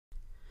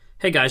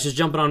Hey guys, just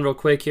jumping on real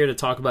quick here to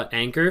talk about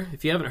Anchor.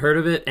 If you haven't heard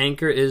of it,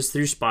 Anchor is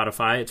through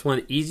Spotify. It's one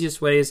of the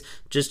easiest ways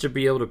just to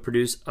be able to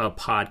produce a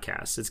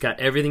podcast. It's got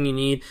everything you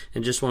need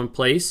in just one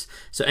place.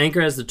 So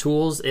Anchor has the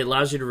tools. It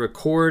allows you to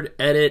record,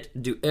 edit,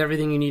 do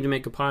everything you need to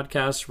make a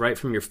podcast right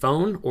from your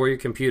phone or your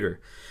computer.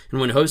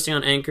 And when hosting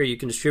on Anchor, you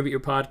can distribute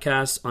your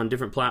podcasts on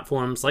different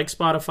platforms like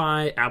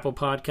Spotify, Apple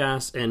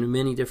Podcasts, and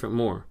many different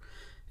more.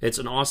 It's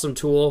an awesome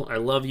tool. I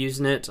love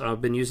using it.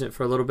 I've been using it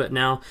for a little bit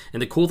now.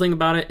 And the cool thing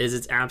about it is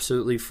it's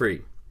absolutely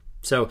free.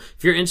 So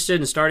if you're interested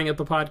in starting up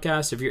a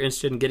podcast, if you're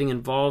interested in getting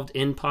involved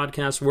in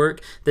podcast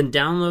work, then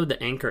download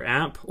the Anchor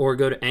app or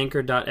go to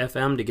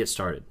anchor.fm to get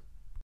started.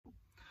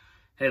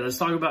 Hey, let's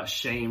talk about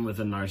shame with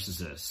a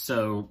narcissist.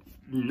 So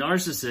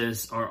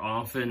narcissists are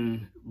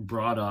often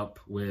brought up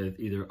with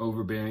either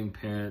overbearing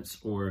parents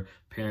or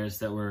parents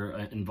that were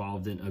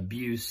involved in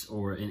abuse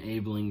or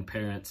enabling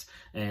parents,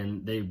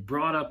 and they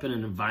brought up in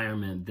an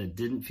environment that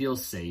didn't feel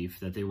safe,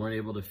 that they weren't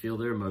able to feel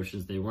their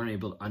emotions, they weren't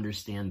able to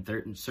understand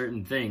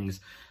certain things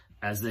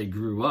as they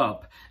grew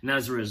up, and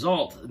as a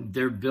result,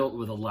 they're built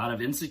with a lot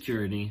of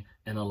insecurity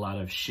and a lot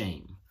of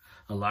shame.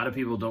 A lot of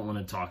people don't want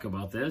to talk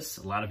about this.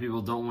 A lot of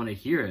people don't want to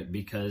hear it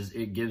because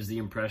it gives the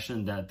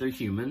impression that they're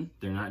human,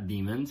 they're not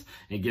demons.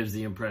 It gives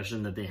the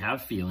impression that they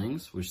have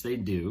feelings, which they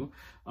do.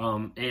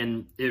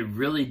 And it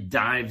really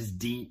dives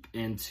deep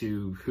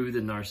into who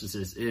the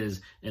narcissist is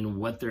and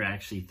what they're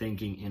actually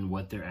thinking and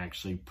what they're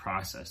actually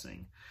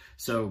processing.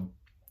 So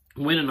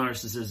when a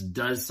narcissist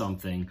does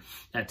something,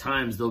 at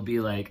times there'll be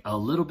like a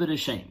little bit of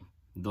shame.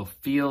 They'll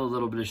feel a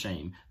little bit of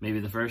shame.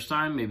 Maybe the first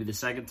time, maybe the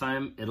second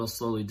time, it'll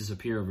slowly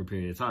disappear over a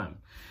period of time.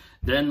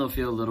 Then they'll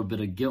feel a little bit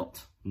of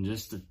guilt,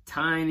 just a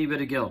tiny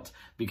bit of guilt,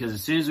 because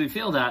as soon as we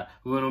feel that,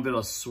 we won't be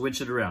able to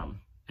switch it around.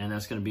 And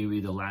that's going to be we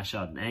either lash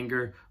out in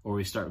anger or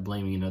we start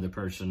blaming another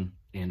person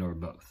and or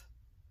both.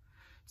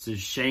 So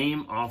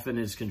shame often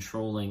is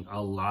controlling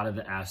a lot of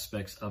the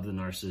aspects of the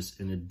narcissist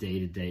in the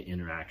day-to-day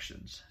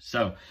interactions.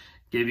 So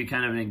give you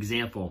kind of an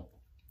example.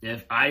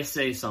 If I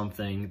say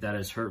something that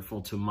is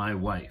hurtful to my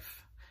wife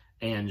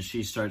and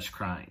she starts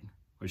crying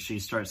or she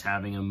starts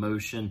having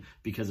emotion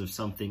because of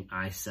something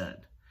I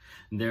said,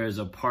 there is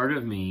a part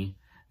of me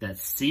that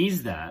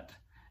sees that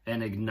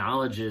and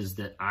acknowledges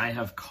that I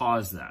have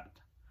caused that.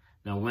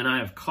 Now, when I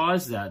have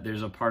caused that,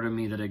 there's a part of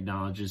me that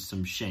acknowledges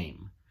some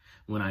shame.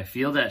 When I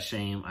feel that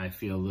shame, I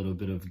feel a little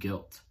bit of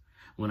guilt.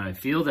 When I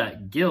feel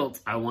that guilt,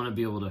 I want to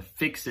be able to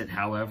fix it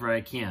however I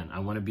can.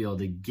 I want to be able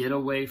to get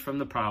away from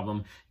the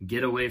problem,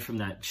 get away from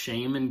that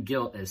shame and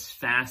guilt as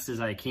fast as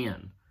I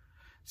can.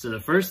 So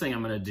the first thing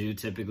I'm going to do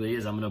typically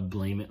is I'm going to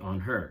blame it on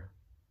her.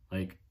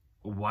 Like,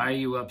 why are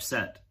you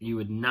upset? You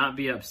would not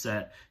be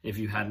upset if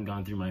you hadn't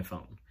gone through my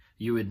phone.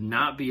 You would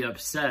not be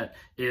upset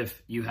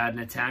if you hadn't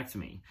attacked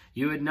me.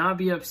 You would not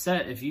be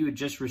upset if you would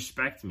just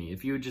respect me.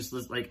 If you would just,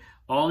 like,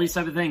 all these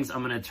type of things,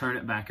 I'm going to turn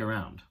it back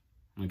around.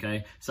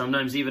 Okay.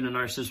 Sometimes even a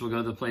narcissist will go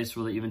to the place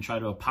where they even try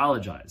to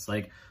apologize.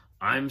 Like,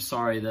 I'm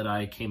sorry that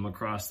I came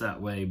across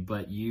that way,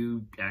 but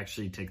you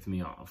actually ticked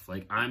me off.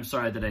 Like, I'm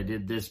sorry that I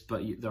did this,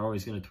 but they're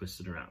always going to twist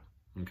it around.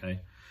 Okay.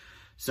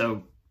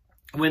 So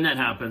when that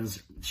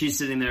happens, she's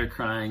sitting there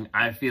crying.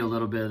 I feel a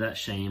little bit of that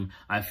shame.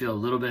 I feel a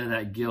little bit of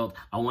that guilt.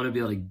 I want to be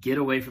able to get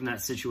away from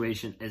that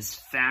situation as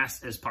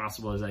fast as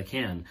possible as I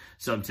can.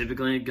 So I'm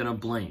typically going to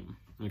blame.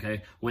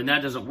 Okay. When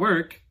that doesn't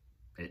work,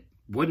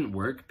 wouldn't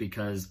work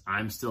because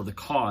I'm still the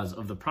cause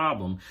of the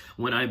problem.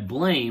 When I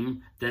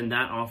blame, then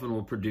that often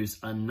will produce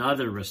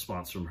another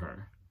response from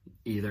her.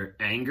 Either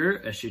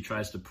anger as she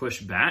tries to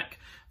push back,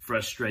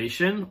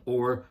 frustration,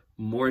 or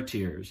more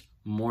tears,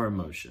 more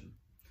emotion.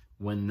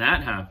 When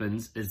that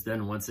happens, it's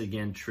then once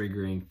again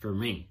triggering for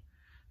me.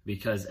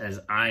 Because as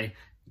I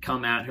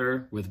come at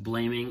her with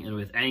blaming and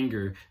with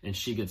anger and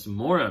she gets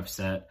more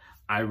upset,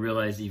 I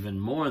realize even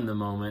more in the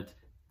moment,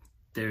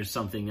 there's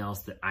something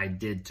else that I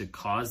did to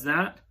cause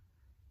that.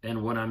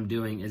 And what I'm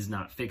doing is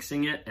not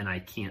fixing it, and I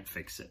can't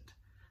fix it.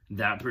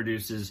 That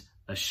produces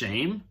a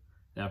shame.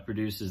 That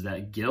produces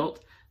that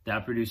guilt.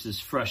 That produces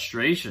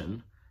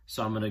frustration.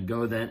 So I'm going to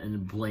go then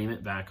and blame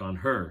it back on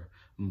her.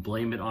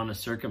 Blame it on a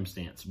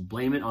circumstance.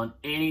 Blame it on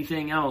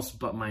anything else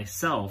but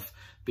myself,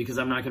 because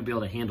I'm not going to be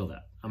able to handle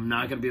that. I'm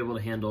not going to be able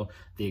to handle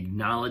the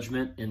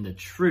acknowledgement and the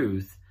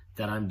truth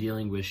that I'm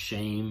dealing with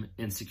shame,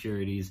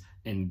 insecurities,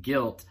 and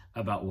guilt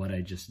about what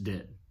I just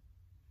did.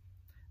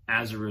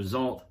 As a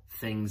result,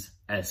 things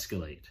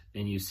escalate.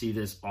 And you see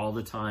this all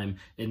the time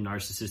in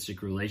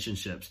narcissistic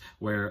relationships,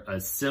 where a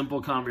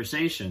simple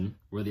conversation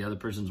where the other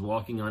person's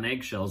walking on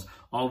eggshells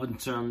all of a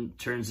sudden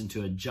turns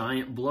into a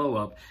giant blow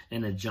up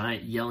and a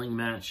giant yelling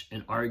match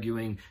and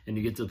arguing. And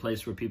you get to the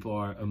place where people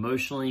are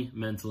emotionally,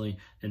 mentally,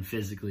 and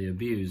physically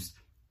abused.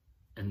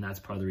 And that's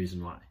part of the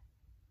reason why,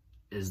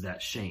 is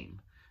that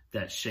shame.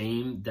 That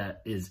shame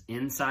that is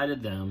inside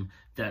of them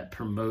that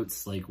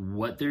promotes like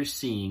what they're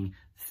seeing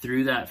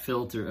through that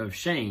filter of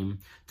shame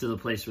to the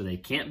place where they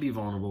can't be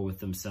vulnerable with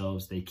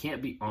themselves. They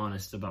can't be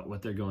honest about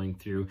what they're going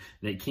through.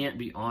 They can't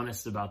be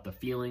honest about the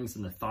feelings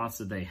and the thoughts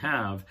that they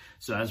have.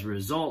 So as a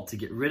result, to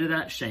get rid of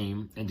that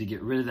shame and to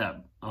get rid of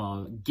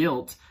that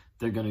guilt,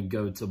 they're going to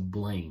go to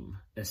blame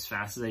as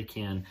fast as they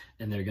can,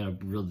 and they're going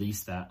to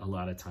release that a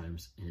lot of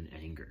times in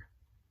anger.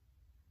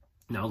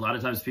 Now, a lot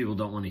of times people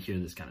don't want to hear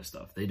this kind of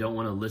stuff. They don't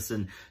want to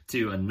listen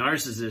to a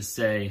narcissist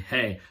say,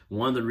 hey,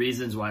 one of the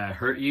reasons why I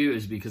hurt you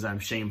is because I'm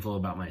shameful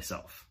about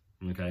myself.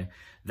 Okay?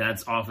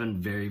 That's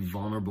often very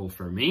vulnerable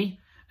for me,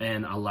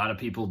 and a lot of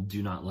people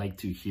do not like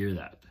to hear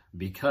that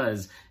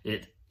because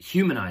it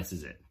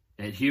humanizes it.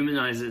 It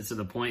humanizes it to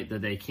the point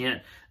that they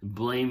can't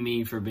blame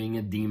me for being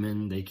a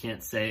demon. They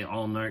can't say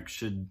all narcs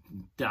should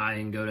die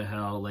and go to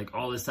hell. Like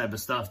all this type of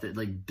stuff that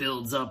like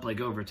builds up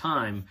like over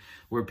time,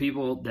 where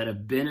people that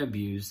have been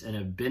abused and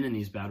have been in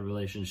these bad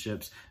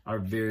relationships are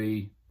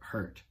very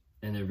hurt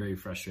and they're very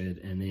frustrated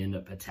and they end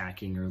up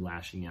attacking or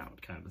lashing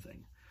out kind of a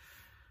thing.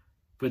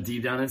 But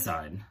deep down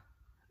inside,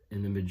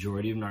 in the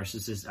majority of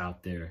narcissists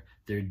out there,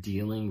 they're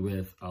dealing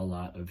with a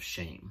lot of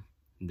shame.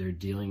 They're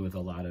dealing with a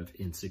lot of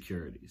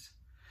insecurities.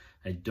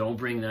 I don't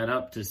bring that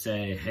up to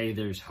say, hey,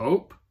 there's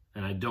hope.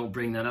 And I don't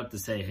bring that up to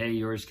say, hey,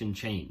 yours can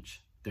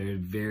change. There are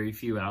very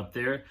few out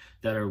there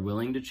that are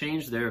willing to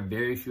change. There are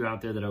very few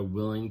out there that are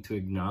willing to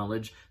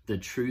acknowledge the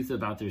truth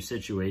about their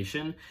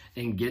situation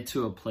and get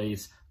to a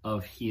place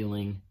of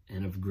healing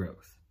and of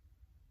growth.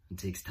 It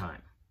takes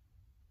time.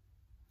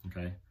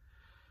 Okay?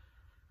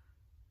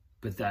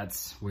 But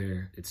that's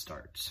where it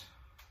starts.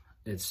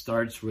 It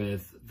starts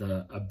with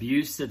the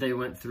abuse that they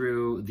went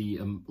through,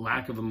 the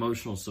lack of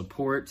emotional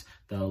support,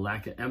 the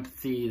lack of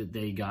empathy that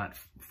they got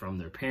from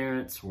their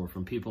parents or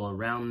from people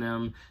around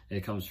them.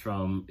 It comes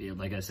from,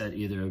 like I said,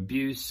 either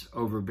abuse,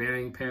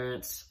 overbearing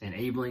parents,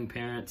 enabling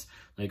parents,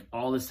 like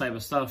all this type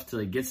of stuff till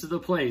it gets to the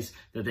place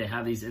that they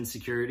have these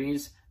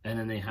insecurities, and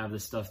then they have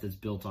this stuff that's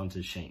built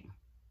onto shame.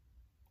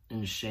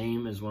 And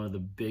shame is one of the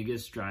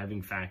biggest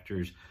driving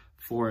factors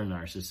for a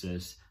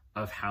narcissist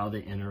of how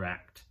they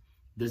interact.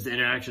 Does the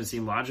interaction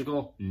seem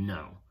logical?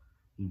 No.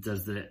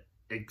 Does the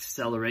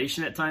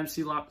acceleration at times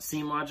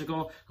seem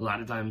logical? A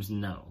lot of times,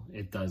 no,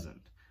 it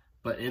doesn't.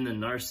 But in the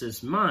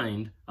narcissist's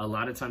mind, a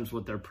lot of times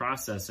what they're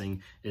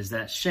processing is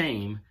that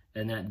shame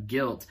and that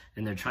guilt,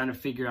 and they're trying to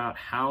figure out,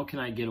 how can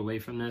I get away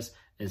from this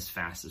as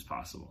fast as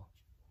possible?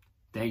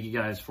 Thank you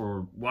guys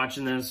for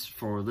watching this,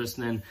 for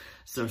listening.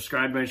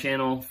 Subscribe to my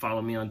channel,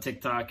 follow me on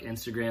TikTok,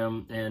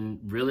 Instagram, and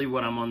really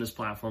what I'm on this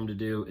platform to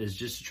do is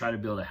just to try to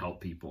be able to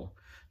help people.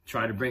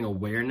 Try to bring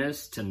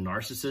awareness to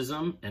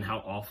narcissism and how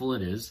awful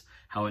it is,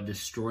 how it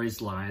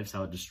destroys lives,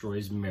 how it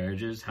destroys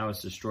marriages, how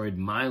it's destroyed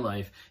my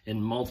life in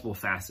multiple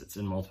facets,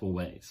 in multiple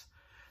ways.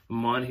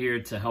 I'm on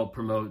here to help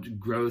promote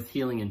growth,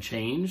 healing, and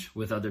change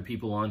with other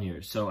people on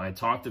here. So I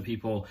talk to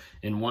people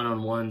in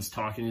one-on-ones,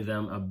 talking to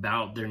them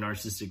about their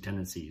narcissistic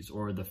tendencies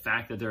or the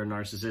fact that they're a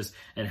narcissist,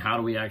 and how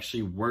do we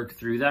actually work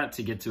through that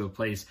to get to a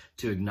place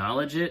to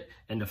acknowledge it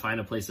and to find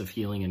a place of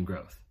healing and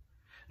growth.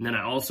 And then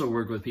I also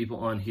work with people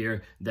on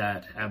here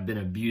that have been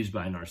abused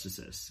by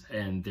narcissists,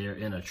 and they're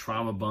in a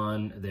trauma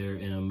bond, they're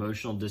in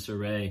emotional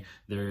disarray,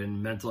 they're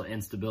in mental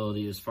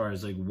instability as far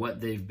as like what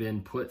they've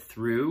been put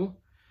through.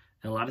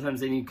 And a lot of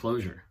times they need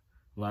closure.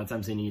 A lot of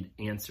times they need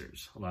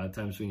answers. A lot of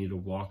times we need to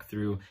walk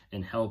through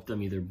and help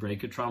them either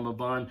break a trauma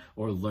bond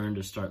or learn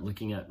to start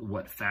looking at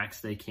what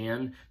facts they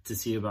can to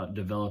see about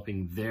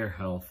developing their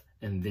health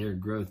and their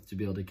growth to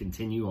be able to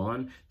continue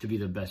on to be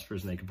the best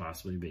person they could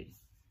possibly be.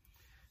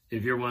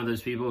 If you're one of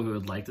those people who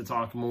would like to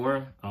talk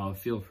more,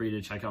 feel free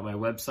to check out my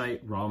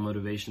website,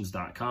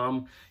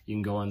 rawmotivations.com. You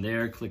can go on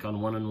there, click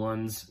on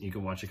one-on-ones. You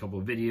can watch a couple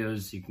of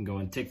videos. You can go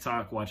on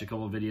TikTok, watch a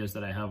couple of videos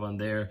that I have on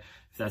there.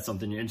 If that's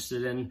something you're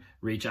interested in,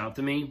 reach out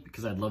to me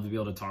because I'd love to be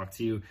able to talk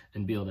to you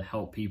and be able to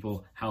help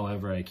people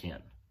however I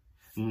can.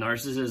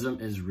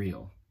 Narcissism is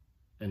real,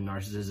 and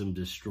narcissism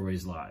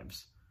destroys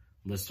lives.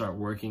 Let's start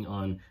working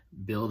on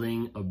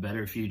building a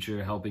better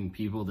future, helping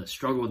people that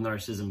struggle with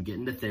narcissism get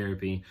into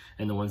therapy,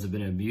 and the ones that have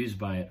been abused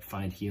by it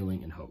find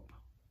healing and hope.